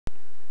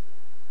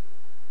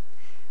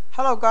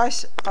Hello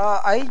guys,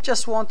 I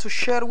just want to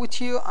share with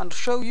you and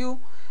show you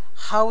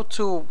how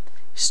to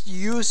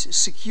use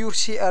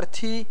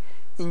Securecrt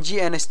in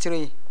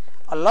GNS3.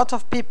 A lot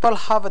of people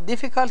have a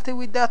difficulty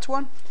with that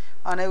one,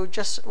 and I would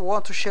just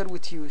want to share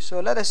with you. So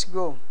let us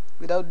go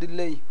without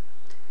delay.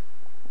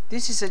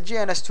 This is a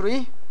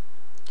GNS3,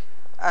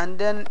 and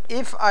then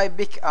if I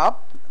pick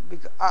up,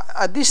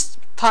 at this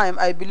time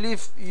I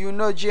believe you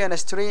know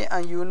GNS3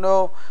 and you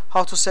know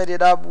how to set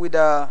it up with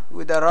the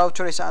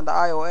routers and the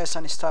iOS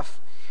and stuff.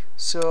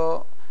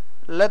 So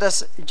let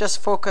us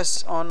just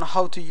focus on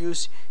how to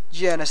use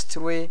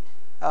GNS3,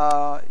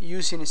 how to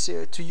use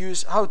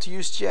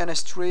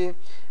GNS3,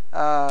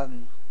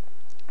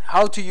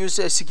 how to use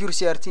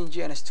Securecrt in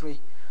GNS3.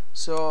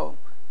 So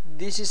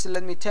this is,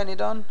 let me turn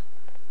it on.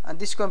 And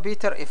this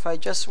computer, if I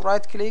just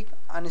right click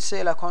and say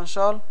a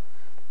console,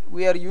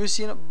 we are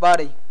using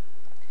body.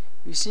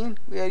 You see,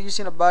 we are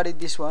using a body,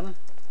 this one,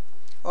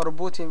 or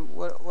booting,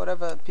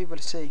 whatever people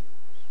say.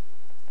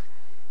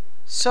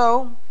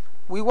 So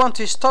we want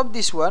to stop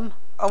this one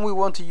and we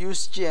want to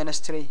use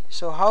GNS3.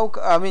 So how,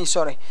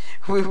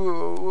 we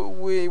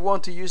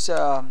want to use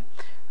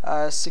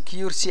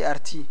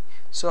Securecrt.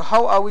 So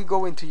how are we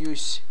going to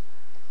use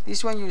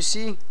this one? You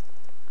see,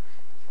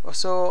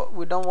 so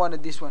we don't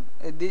want this one,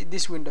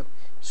 this window.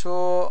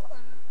 So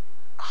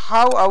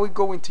how are we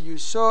going to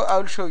use? So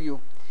I'll show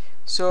you.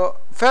 So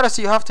first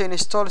you have to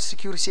install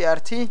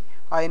Securecrt.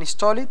 I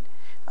install it,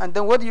 and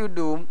then what do you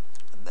do?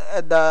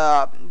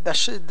 The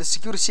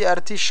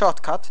Securecrt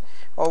shortcut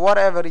or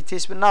whatever it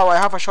is. But now I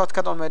have a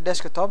shortcut on my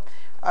desktop.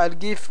 I'll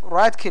give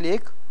right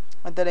click,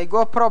 and then I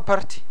go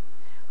property,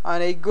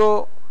 and I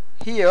go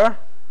here.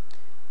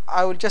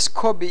 I will just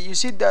copy. You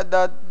see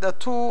the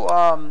two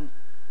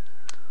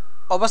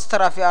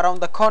apostrophe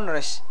around the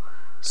corners.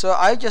 So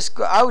I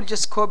will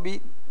just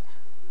copy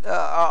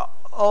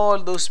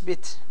all those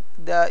bits.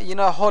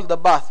 Hold the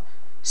path.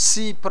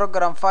 C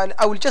program file.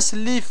 I will just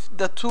leave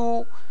the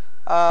two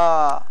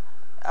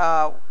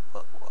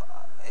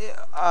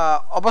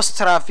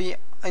apostrophe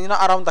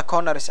around the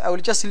corners. I will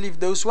just leave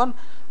those one,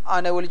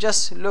 and I will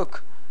just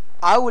look.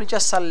 I will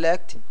just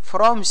select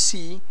from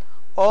C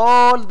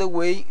all the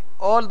way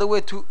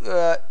to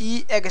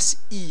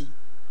EXE.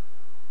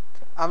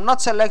 I'm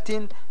not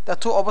selecting the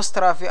two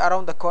apostrophe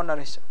around the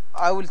corners.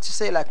 I will just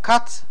say like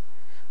cut,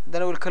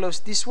 then I will close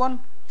this one,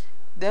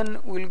 then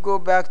we'll go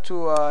back to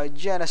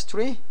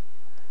GNS3,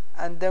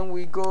 and then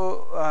we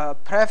go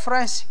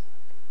preference,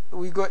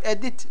 we go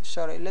edit,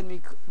 sorry, let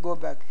me go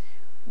back,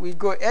 we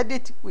go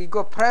edit, we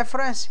go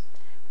preference,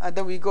 and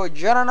then we go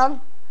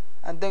general,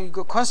 and then we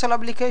go console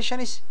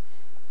applications,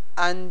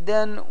 and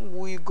then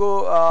we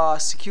go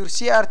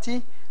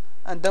Securecrt,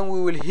 and then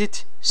we will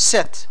hit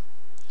set.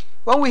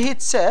 When we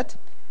hit set,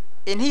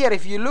 in here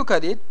if you look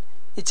at it,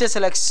 it says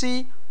like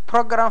C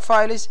program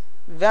files,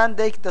 Van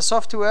Dyke the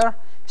software,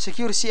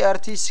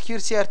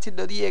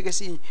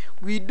 Securecrt.exe.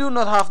 We do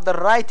not have the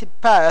right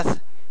path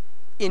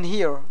in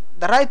here.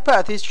 The right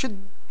path should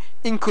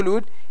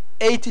include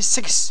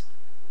 86,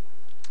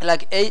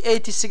 like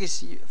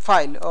 86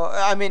 file, or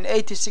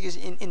 86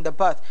 in the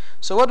path.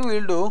 So what we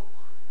will do,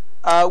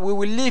 we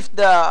will leave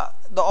the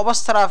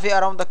apostrophe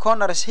around the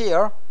corners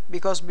here,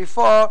 because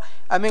before,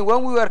 when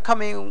we were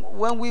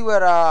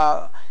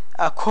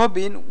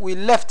copying, we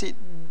left it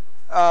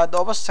the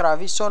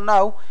apostrophe. So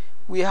now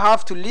we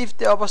have to leave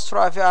the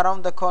apostrophe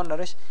around the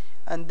corners,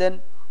 and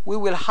then we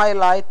will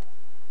highlight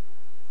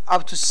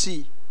up to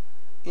C.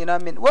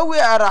 What we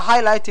are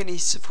highlighting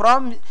is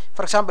from,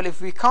 for example, if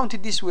we count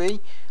it this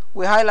way,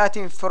 we're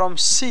highlighting from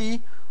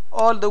C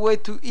all the way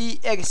to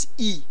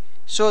EXE.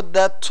 So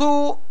the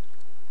two,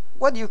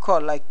 what do you call,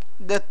 like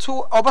the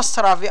two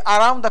apostrophe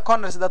around the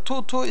corners, the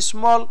two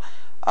small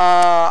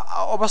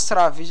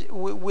apostrophes,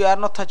 we are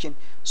not touching.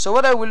 So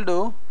what I will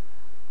do,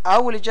 I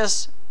will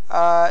just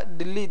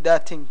delete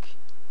that thing.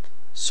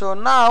 So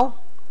now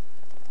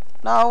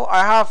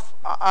I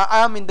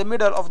am in the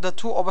middle of the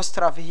two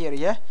apostrophe here,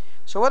 yeah.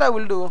 So what I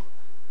will do,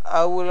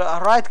 I will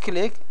right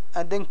click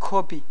and then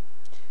copy.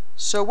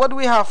 So what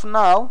we have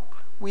now,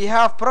 we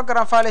have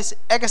program files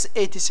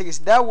x86.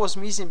 That was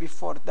missing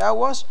before.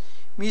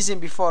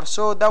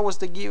 So that was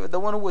the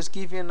one who was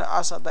giving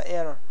us the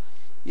error,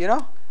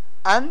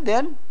 and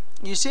then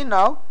you see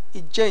now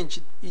it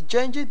changed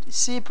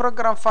C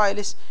program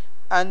files,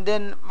 and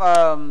then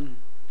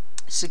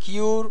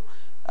secure,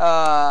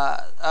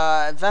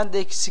 Van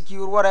Dyke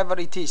secure, whatever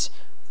it is.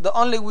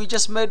 We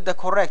just made the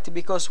correct,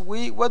 because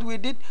what we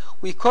did,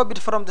 we copied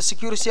from the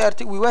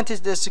Securecrt. We went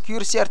to the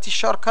Securecrt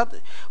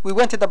shortcut, we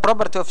went to the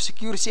property of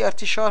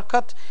Securecrt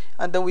shortcut,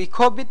 and then we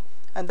copied,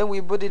 and then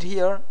we put it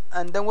here,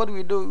 and then what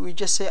we do, we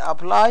just say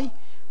apply,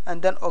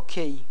 and then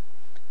OK.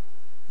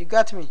 You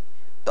got me?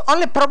 The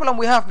only problem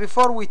we have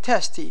before we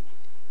test it,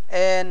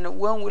 and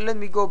let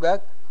me go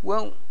back.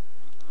 When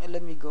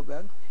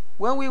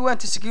we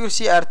went to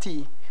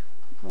Securecrt,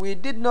 we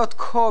did not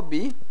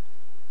copy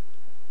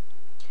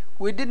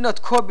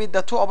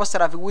the two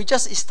apostrophe. We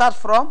just start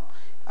from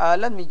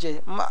let me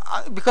just,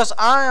 because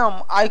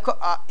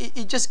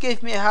it just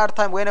gave me a hard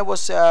time when I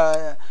was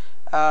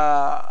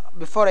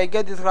before I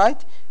get it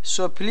right.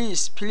 So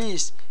please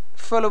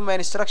follow my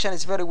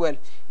instructions very well.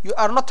 You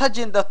are not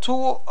touching the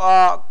two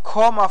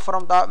comma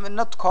from the,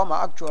 not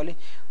comma actually,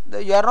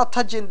 you are not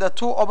touching the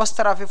two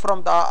apostrophe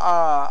from the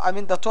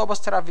the two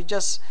apostrophe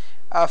just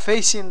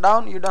facing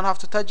down. You don't have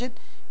to touch it.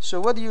 So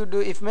what do you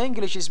do if my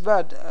English is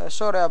bad?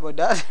 Sorry about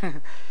that.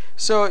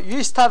 So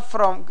you start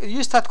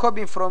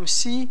copying from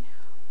C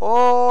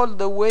all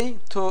the way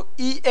to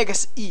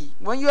exe.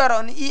 When you are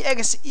on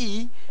exe,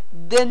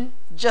 then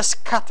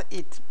just cut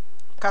it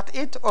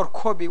or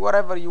copy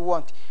whatever you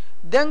want.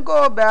 Then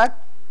go back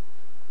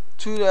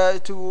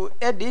to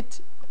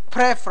edit,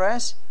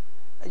 preference,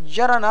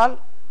 journal,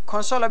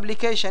 console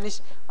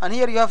applications, and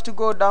here you have to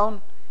go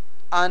down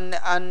and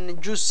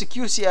choose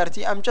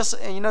Securecrt. I'm just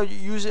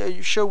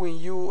showing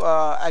you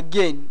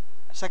again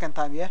second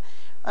time, yeah.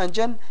 And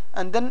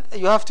then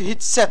you have to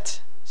hit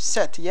set,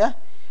 yeah.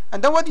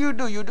 And then what you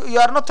do, you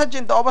are not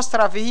touching the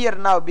apostrophe here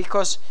now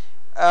because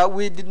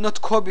we did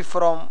not copy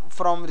from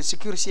the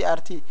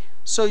Securecrt.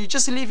 So you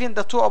just leave in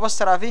the two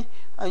apostrophe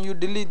and you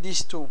delete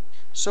these two.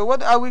 So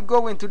what are we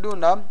going to do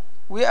now?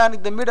 We are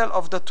in the middle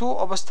of the two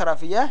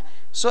apostrophe, yeah.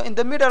 So in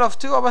the middle of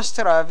two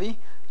apostrophe,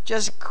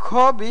 just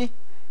copy,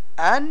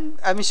 and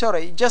we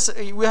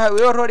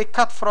already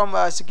cut from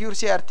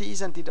Securecrt,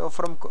 isn't it,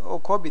 or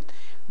copied.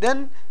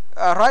 Then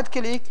right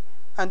click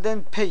and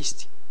then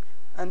paste.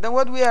 And then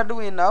what we are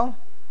doing now,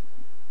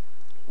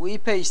 we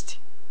paste,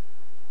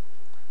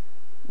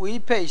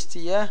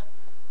 yeah.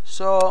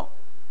 So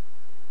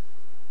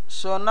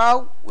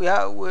now we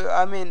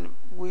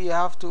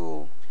have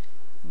to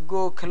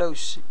go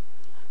close,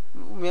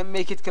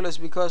 make it close,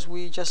 because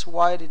we just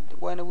wired it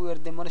when we were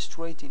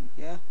demonstrating,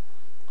 yeah.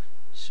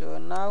 So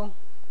now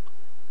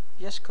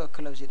just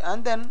close it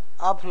and then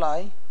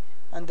apply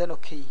and then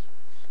OK.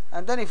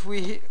 And then if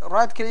we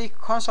right click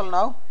console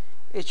now,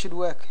 it should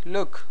work.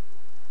 Look,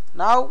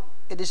 now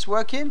it is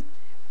working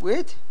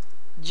with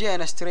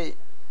GNS3.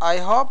 I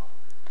hope,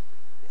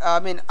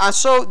 and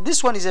so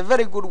this one is a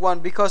very good one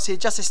because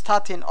it's just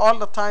starting all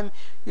the time.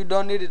 You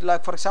don't need it.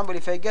 Like for example,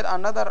 if I get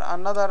another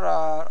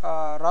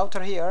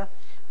router here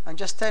and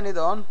just turn it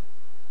on,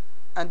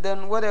 and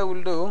then what I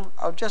will do,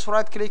 I'll just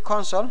right click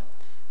console,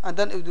 and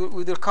then it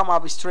will come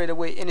up straight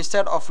away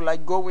instead of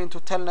like going to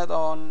telnet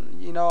on,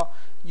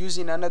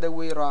 using another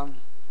way around.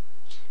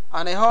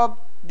 And I hope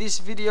this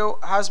video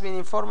has been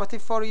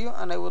informative for you,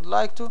 and I would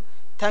like to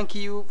thank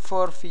you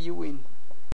for viewing.